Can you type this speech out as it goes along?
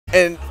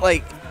And,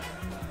 like,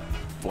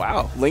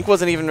 wow, Link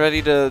wasn't even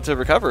ready to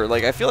recover.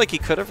 Like, I feel like he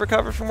could have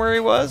recovered from where he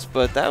was,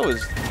 but that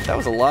was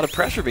a lot of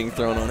pressure being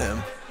thrown on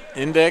him.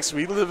 Index,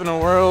 we live in a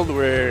world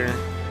where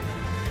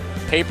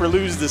paper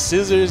loses the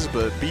scissors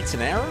but beats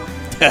an arrow?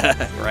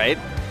 Right?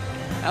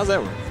 How's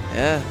that work?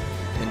 Yeah.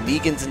 And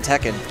Negans and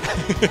Tekken.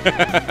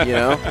 You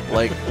know?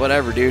 Like,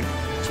 whatever, dude.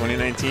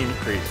 2019,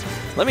 crazy.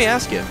 Let me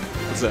ask you.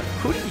 What's that?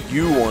 Who do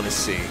you want to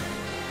see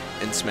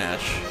in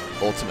Smash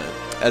Ultimate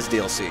as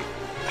DLC?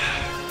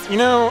 You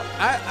know,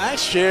 I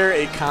share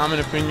a common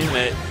opinion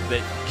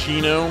that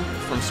Gino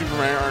from Super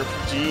Mario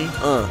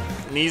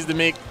RPG needs to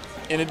make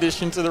an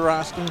addition to the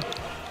roster.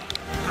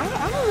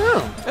 I don't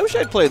know. I wish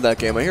I'd played that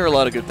game. I hear a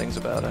lot of good things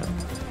about it.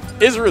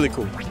 It's really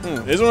cool.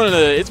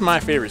 It's my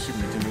favorite Super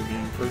Nintendo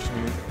game,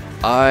 personally.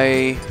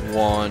 I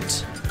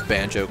want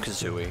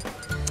Banjo-Kazooie.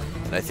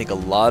 And I think a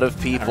lot of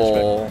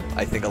people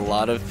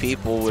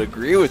would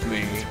agree with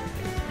me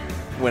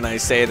when I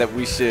say that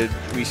we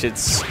should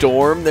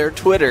storm their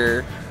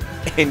Twitter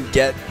and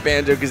get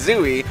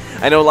Banjo-Kazooie.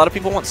 I know a lot of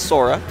people want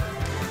Sora.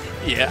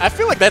 Yeah, I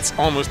feel like that's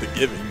almost a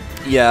given.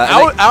 Yeah,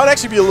 I would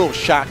actually be a little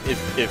shocked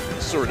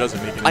if Sora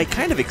doesn't make it. I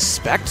kind of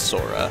expect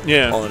Sora.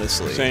 Yeah,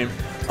 honestly. Same.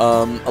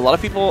 A lot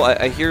of people.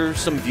 I hear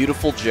some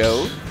Beautiful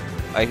Joe.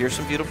 I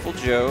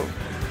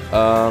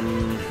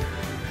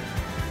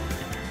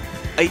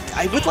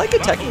would like a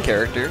Tekken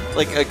character,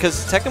 like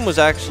because Tekken was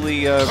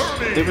actually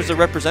there was a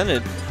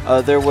represented.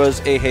 There was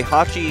a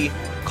Heihachi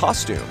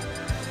costume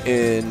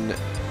in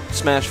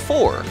Smash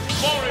 4.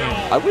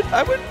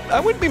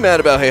 I wouldn't be mad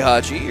about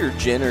Heihachi or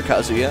Jin or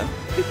Kazuya.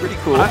 It'd be pretty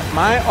cool.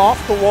 My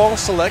off-the-wall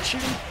selection,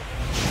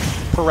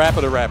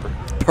 Parappa the Rapper.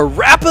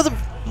 Parappa the...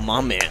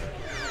 My man.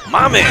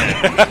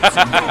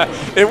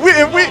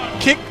 if we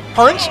kick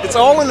punch, it's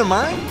all in the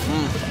mind.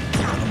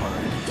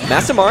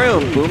 MastaMario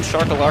and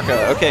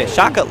Boomshakalarka. Okay,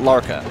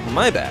 Shakalarka.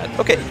 My bad.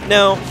 Okay,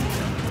 now...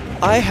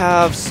 I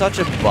have such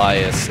a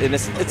bias, and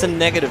it's a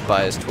negative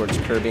bias towards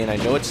Kirby, and I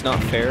know it's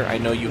not fair. I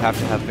know you have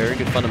to have very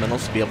good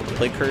fundamentals to be able to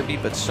play Kirby,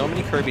 but so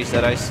many Kirbys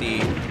that I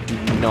see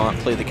do not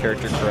play the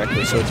character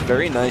correctly, so it's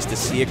very nice to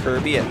see a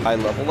Kirby at high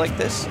level like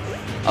this.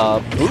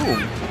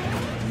 Boom.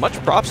 Much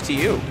props to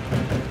you.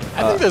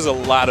 I think there's a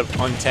lot of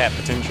untapped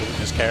potential with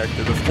this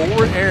character. The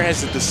forward air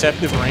has a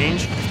deceptive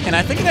range, and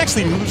I think it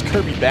actually moves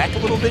Kirby back a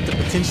little bit to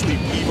potentially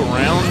weave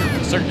around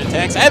certain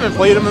attacks. I haven't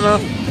played him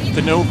enough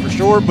to know for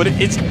sure, but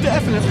it's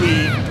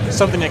definitely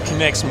something that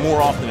connects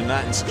more often than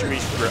not in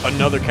situations where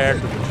another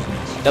character would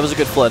use. That was a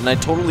good Flood, and I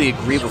totally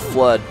agree with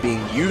Flood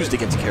being used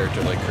against a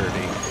character like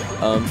Kirby.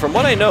 From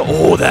what I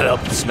know, that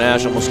up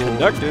smash almost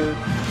connected.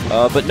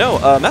 But no,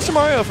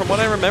 MastaMario, from what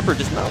I remember,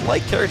 does not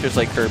like characters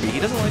like Kirby. He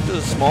doesn't like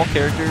those small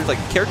characters, like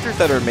characters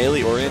that are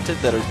melee-oriented,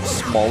 that are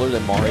smaller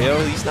than Mario.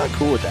 He's not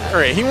cool with that. All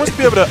right, he wants to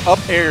be able to up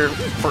air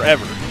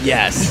forever.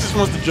 Yes. He just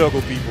wants to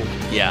juggle people.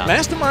 Yeah.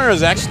 MastaMario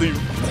is actually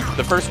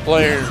the first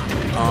player,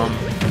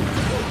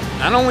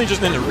 not only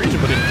just in the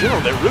region, but in general,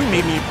 that really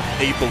made me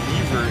a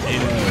believer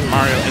in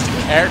Mario as a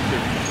character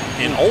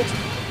in Ultimate.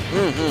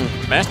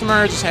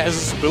 MastaMario just has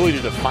this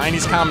ability to find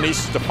these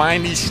combinations, to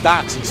find these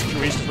stocks in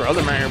situations where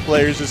other Mario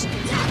players just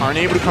aren't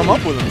able to come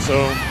up with them.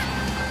 So,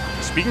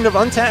 speaking of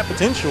untapped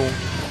potential,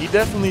 he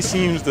definitely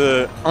seems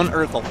to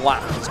unearth a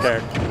lot with his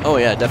character. Oh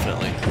yeah,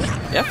 definitely.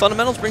 Yeah,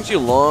 fundamentals brings you a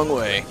long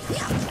way.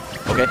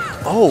 Okay.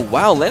 Oh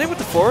wow, landing with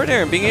the forward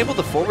air and being able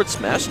to forward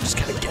smash and just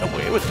kind of get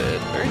away with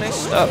it. Very nice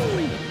stuff.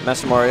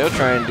 MastaMario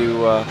trying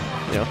to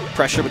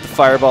pressure with the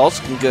fireballs,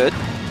 looking good.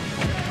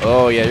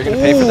 Oh yeah, you're gonna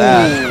pay for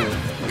that.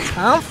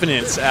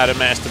 Confidence out of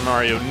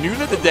MastaMario. Knew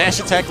that the dash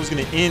attack was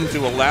going to end to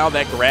allow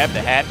that grab to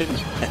happen.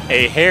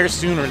 A hair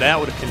sooner that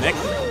would have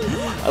connected.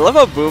 I love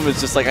how Boom is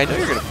just like, I know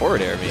you're going to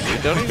forward air me,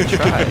 dude. Don't even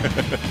try.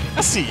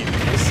 I see you.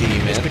 I see you,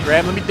 man. Just the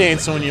grab. Let me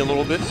dance on you a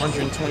little bit.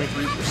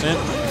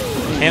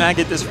 123%. Can I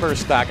get this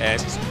first stock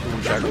ass?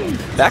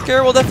 Back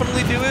air will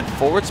definitely do it.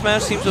 Forward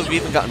smash seems to have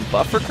even gotten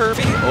buff for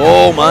Kirby.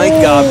 Oh my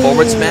god,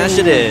 forward smash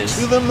it is.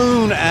 To the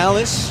moon,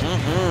 Alice.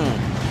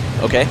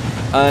 Okay.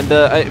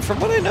 And from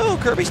what I know,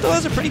 Kirby still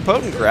has a pretty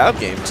potent grab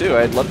game, too.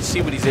 I'd love to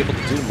see what he's able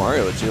to do to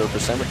Mario at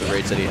 0% with the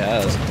rates that he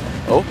has.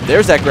 Oh,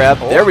 there's that grab.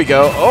 There we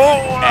go.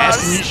 Oh!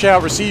 Ask and you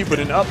shall receive, but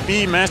an up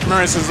B,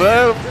 MastaMario says,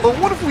 but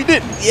what if we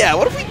didn't? Yeah,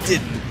 what if we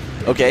didn't?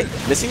 Okay,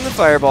 missing the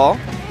fireball.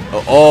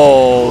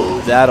 Oh,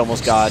 that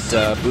almost got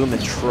Boom in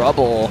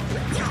trouble.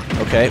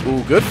 Okay,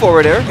 ooh, good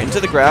forward air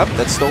into the grab.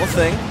 That's still a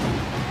thing.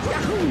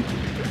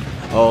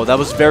 Oh, that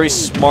was very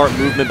smart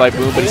movement by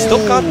Boom, but he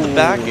still got the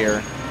back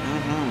air.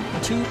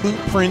 2 boot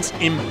prints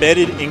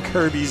embedded in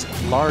Kirby's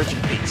large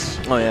face.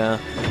 Oh yeah,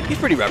 he's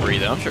pretty rubbery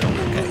though. I'm sure.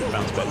 Okay,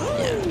 bounce back.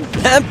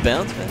 Yeah,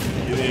 bounce back.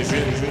 Yeah,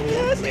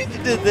 see what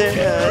you did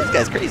there. This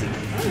guy's crazy.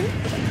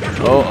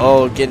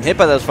 Oh, getting hit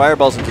by those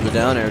fireballs into the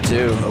down air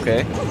too.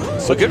 Okay,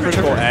 so good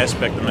critical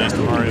aspect of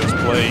MastaMario's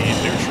play in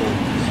neutral.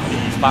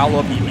 The follow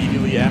up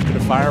immediately after the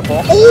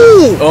fireball.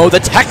 Oh, the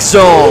tech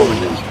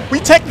zone. We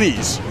tech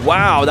these.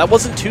 Wow, that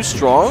wasn't too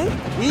strong.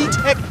 We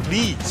tech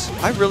these.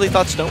 I really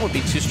thought Stone would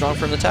be too strong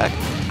for him to tech.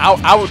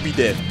 I would be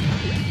dead.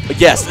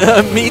 Yes,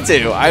 me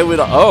too. I would.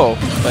 Oh,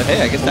 but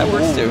hey, I guess that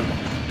works too.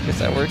 Guess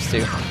that works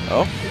too.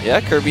 Oh,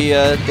 yeah, Kirby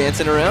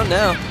dancing around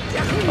now.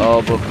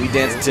 Oh, but we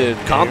dance to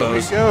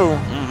combos. There we go.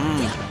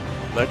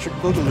 Electric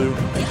Boogaloo,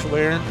 neutral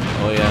air.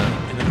 Oh,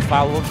 yeah. And then the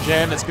follow-up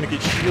jab that's going to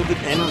get shielded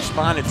and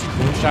responded to.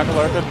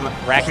 Boomshakalarka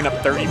racking up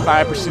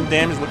 35%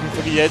 damage, looking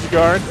for the edge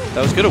guard.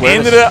 That was good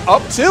awareness. Ended it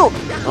up tilt,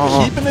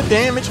 keeping the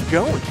damage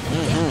going.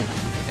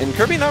 And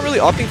Kirby not really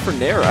opting for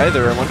Nair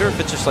either. I wonder if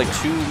it's just like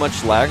too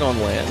much lag on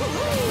land.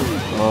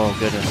 Oh,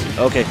 goodness.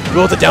 Okay,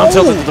 roll the down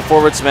tilt into the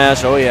forward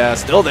smash. Oh, yeah,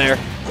 still there.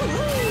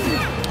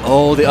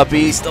 Oh, the up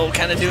B still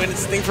kind of doing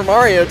its thing for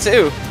Mario,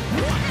 too.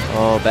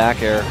 Oh,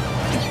 back air.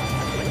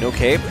 No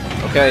cape.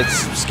 Okay,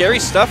 it's scary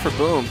stuff for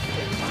Boom.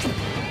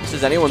 This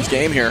is anyone's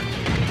game here.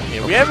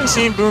 Yeah, we haven't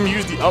seen Boom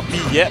use the up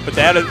B yet, but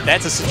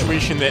that's a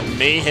situation that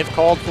may have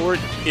called for it.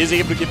 Is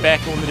able to get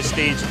back onto the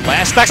stage.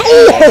 Last stacks.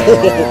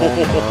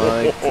 Oh,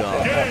 my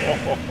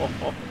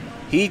God.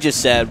 He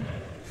just said,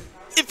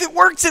 if it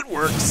works, it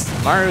works.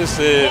 Mario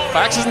said,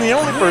 Fox isn't the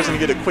only person to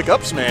get a quick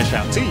up smash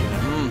out to you.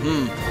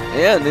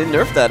 Yeah, and they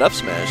nerfed that up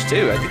smash,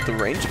 too. I think the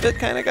range bit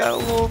kind of got a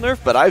little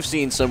nerfed, but I've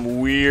seen some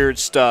weird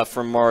stuff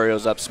from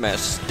Mario's up smash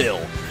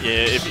still.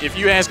 Yeah, if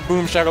you ask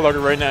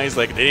Boomshakalarka right now, he's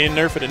like, they didn't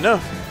nerf it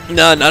enough.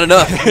 No, not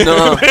enough.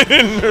 No. They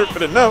didn't nerf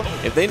it enough.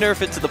 If they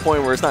nerf it to the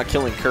point where it's not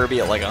killing Kirby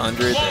at like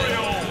 100,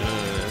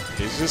 then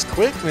it's just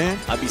quick, man.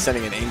 I'd be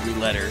sending an angry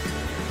letter.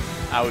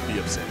 I would be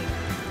upset.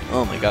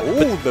 Oh, my God.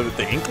 Ooh,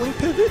 the Inkling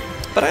pivot?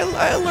 But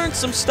I learned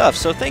some stuff,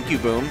 so thank you,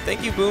 Boom.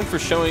 Thank you, Boom, for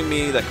showing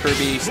me that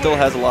Kirby still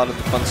has a lot of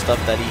the fun stuff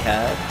that he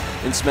had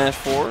in Smash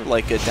 4,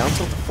 like a down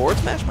tilt to forward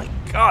smash. My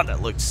God,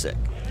 that looked sick.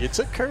 You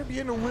took Kirby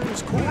in the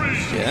winner's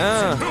course.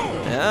 Yeah,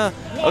 yeah.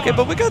 Okay,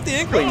 but we got the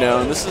Inkling now,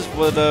 and this is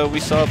what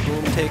we saw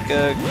Boom take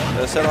a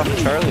set off of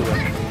Charlie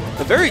with.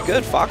 A very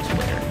good Fox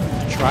player.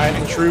 Tried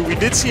and true. We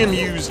did see him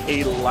use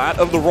a lot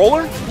of the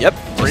roller. Yep.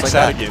 Breaks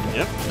out again.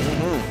 Yep.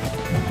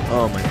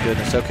 Oh my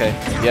goodness, okay.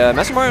 Yeah,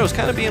 MastaMario was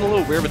kind of being a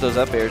little weird with those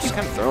up airs, just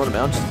kind of throwing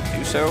them out just to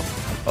do so.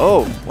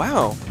 Oh,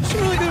 wow. Some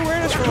really good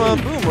awareness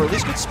from Boom, or at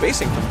least good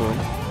spacing from Boom.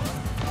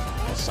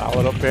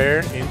 Solid up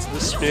air into the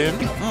spin.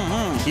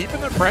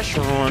 Keeping the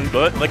pressure on,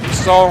 but like we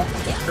saw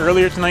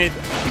earlier tonight,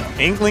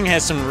 Inkling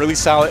has some really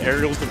solid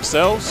aerials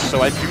themselves,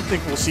 so I do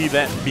think we'll see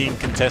that being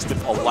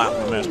contested a lot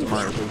when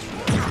MastaMario goes for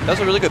that. That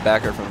was a really good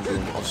backer from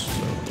Boom also.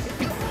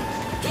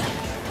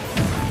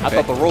 I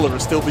thought the roller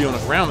would still be on the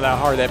ground with how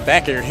hard that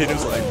back air hit. It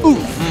was like,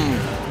 ooh.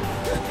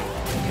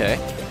 Okay.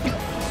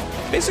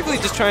 Basically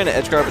just trying to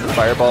edge guard with the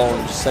fireball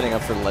and just setting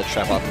up for the ledge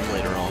trap option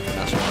later on for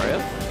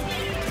MastaMario.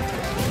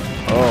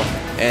 Oh,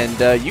 and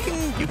you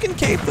can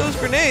cape those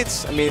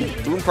grenades. I mean,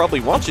 Boom probably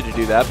wants you to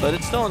do that, but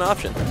it's still an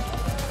option.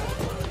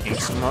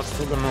 Ace him up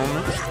for the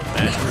moment.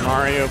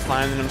 MastaMario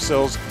finding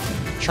themselves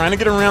trying to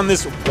get around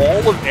this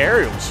wall of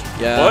aerials.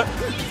 Yeah. But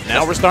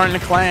now we're starting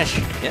to clash.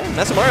 Yeah,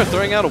 MastaMario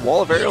throwing out a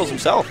wall of aerials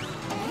himself.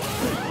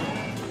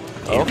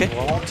 Okay.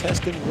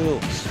 Well-tested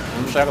wills.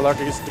 Boomshakalarka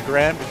gets the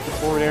grab, gets the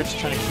forward air, just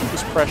trying to keep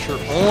his pressure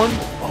on.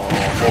 Oh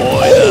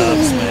boy,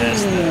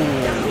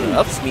 the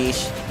up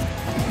smash.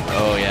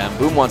 Oh yeah,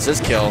 Boom wants this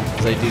kill.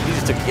 He's like, dude, he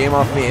just took a game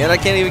off me, and I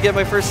can't even get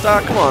my first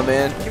stock. Come on,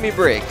 man, give me a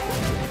break.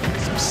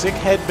 Some sick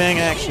headbang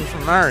action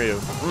from Mario.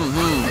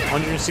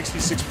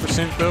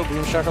 166% though.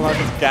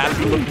 Boomshakalarka's got to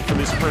be looking for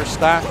this first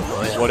stock.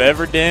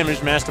 Whatever damage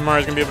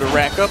MastaMario's gonna be able to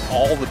rack up,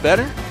 all the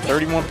better.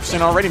 31%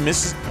 already.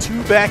 Misses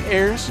 2 back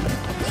airs.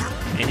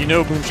 And you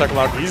know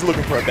Boomshakalarka, he's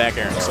looking for a back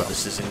air himself.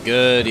 This isn't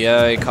good.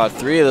 Yeah, he caught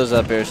 3 of those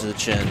up airs to the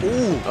chin.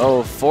 Ooh.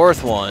 Oh,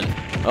 4th one.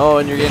 Oh,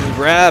 and you're getting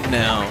grabbed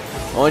now.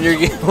 Oh, and you're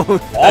getting...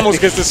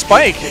 Almost gets the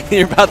spike.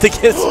 You're about to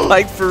get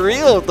spiked for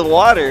real with the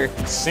water.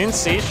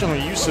 Sensational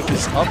use of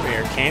this up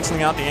air,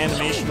 canceling out the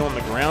animation on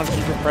the ground,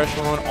 keeping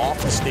pressure on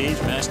off the stage.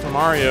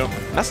 MastaMario.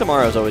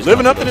 MastaMario's always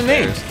living up to the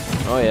name.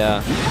 Oh,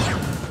 yeah.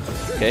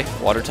 Okay,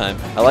 water time.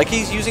 I like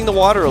he's using the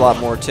water a lot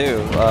more,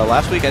 too.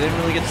 Last week, I didn't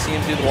really get to see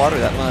him do the water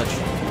that much.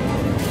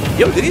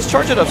 Yo, did he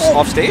charge it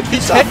off stage? He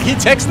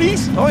techs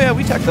these? Oh, yeah,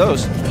 we tech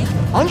those.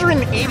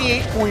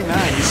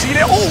 188.9. You see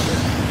that? Oh!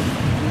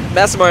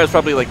 MastaMario's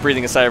probably like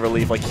breathing a sigh of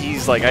relief. Like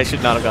he's like, I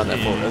should not have gone that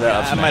full.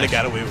 I might have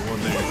got away with one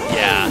there.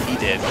 Yeah, he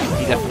did.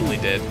 He definitely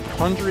did.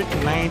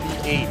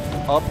 198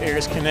 up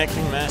airs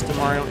connecting.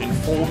 MastaMario in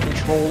full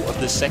control of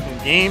the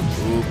second game.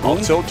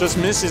 Up tilt just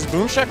misses.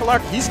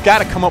 Boomshakalarka, he's got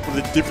to come up with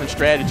a different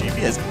strategy if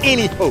he has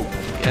any hope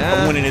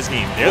of winning his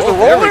game. There's the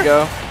roller. There we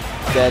go.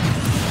 Dead.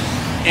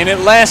 And it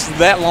lasted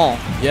that long.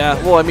 Yeah.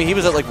 Well, I mean, he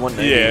was at like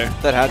 190. Yeah.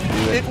 That had to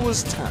do it. It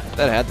was time.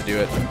 That had to do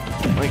it.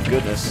 My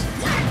goodness.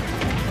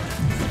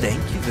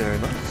 Thank you very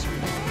much.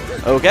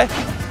 Okay.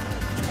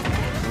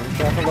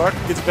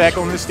 Boomshakalarka gets back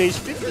on the stage,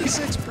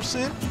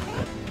 56%.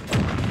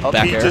 Up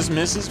B just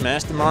misses.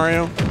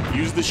 MastaMario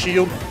use the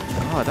shield.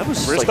 Oh, that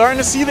was We're starting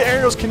to see the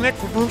aerials connect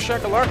for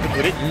Boomshakalarka,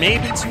 but it may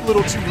be too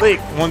little too late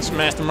once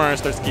MastaMario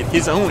starts to get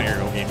his own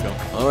aerial game going.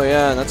 Oh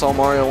yeah, and that's all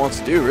Mario wants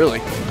to do, really.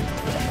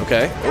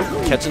 Okay,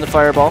 catching the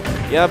fireball.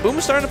 Yeah, Boom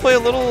is starting to play a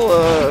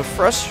little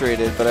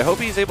frustrated, but I hope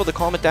he's able to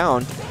calm it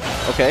down.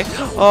 Okay.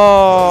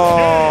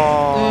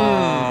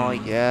 Oh,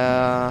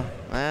 yeah.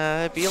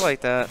 It'd be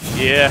like that.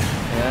 Yeah.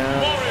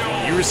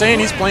 You were saying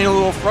he's playing a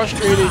little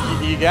frustrated.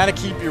 You got to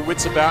keep your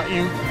wits about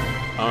you.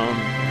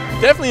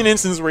 Definitely an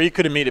instance where he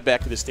could have made it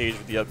back to the stage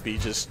with the up B.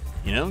 Just,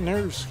 you know,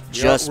 nerves.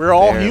 We're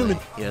all human.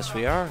 Yes,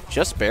 we are.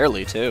 Just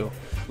barely, too.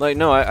 Like,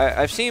 no,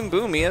 I've seen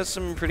Boom. He has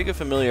some pretty good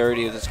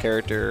familiarity with his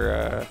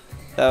character.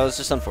 That was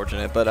just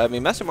unfortunate. But, I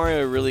mean,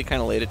 MastaMario really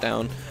kind of laid it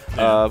down.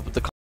 The